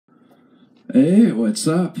Hey, what's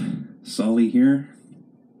up? Sully here.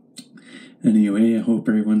 Anyway, I hope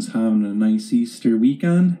everyone's having a nice Easter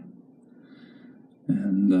weekend.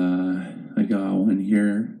 And I got one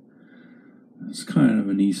here. It's kind of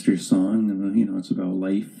an Easter song, and it's about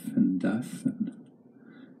life and death and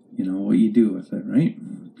what you do with it, right?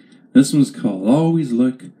 This one's called Always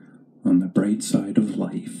Look on the Bright Side of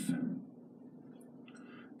Life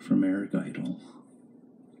from Eric Idle.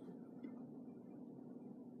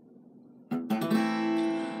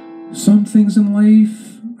 Some things in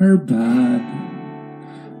life are bad.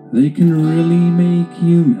 They can really make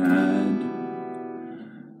you mad.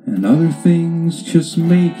 And other things just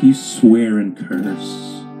make you swear and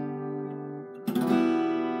curse.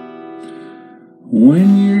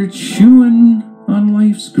 When you're chewing on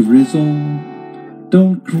life's grizzle,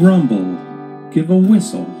 don't grumble, give a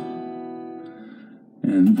whistle.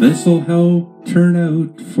 And this'll help turn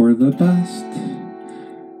out for the best.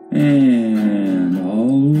 And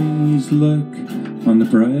always look on the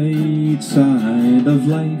bright side of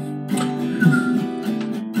life.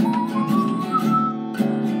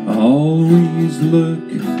 Always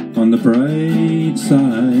look on the bright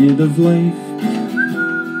side of life.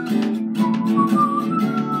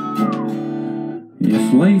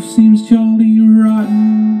 If life seems jolly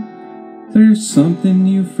rotten, there's something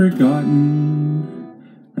you've forgotten.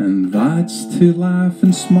 And that's to laugh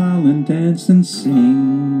and smile and dance and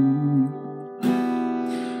sing.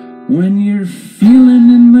 When you're feeling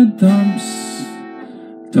in the dumps,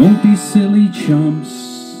 don't be silly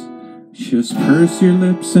chumps. Just purse your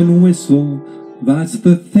lips and whistle, that's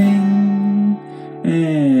the thing.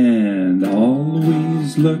 And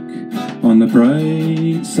always look on the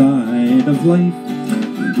bright side of life.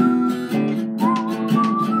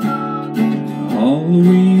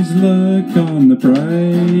 Always look on the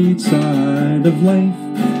bright side of life.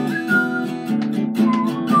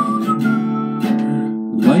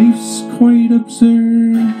 Life's quite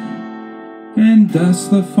absurd, and that's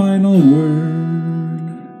the final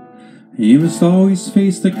word. You must always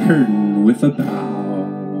face the curtain with a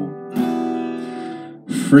bow.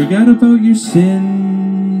 Forget about your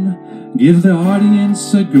sin, give the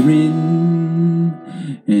audience a grin.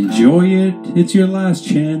 Enjoy it, it's your last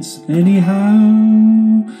chance anyhow.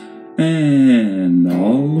 And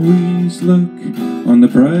always look on the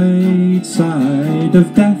bright side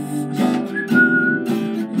of death.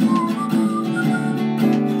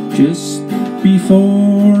 Just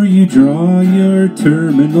before you draw your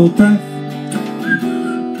terminal breath.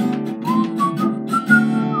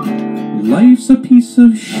 Life's a piece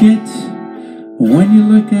of shit when you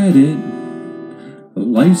look at it.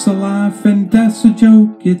 Life's a laugh and death's a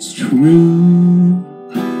joke, it's true.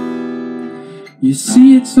 You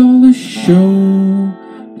see, it's all a show.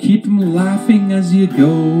 Keep 'em laughing as you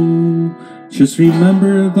go. Just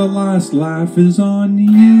remember the last laugh is on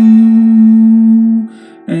you.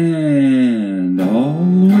 And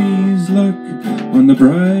always look on the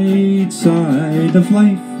bright side of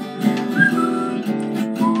life.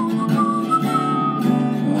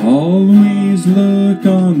 Always look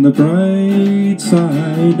on the bright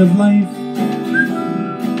side of life.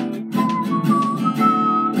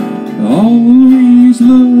 Always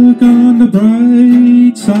look on the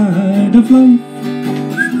bright side of life.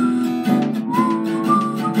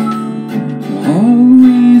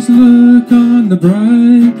 Always look on the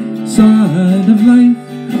bright side of life.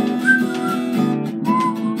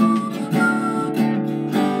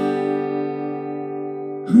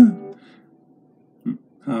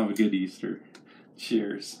 Have a good Easter.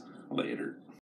 Cheers. Later.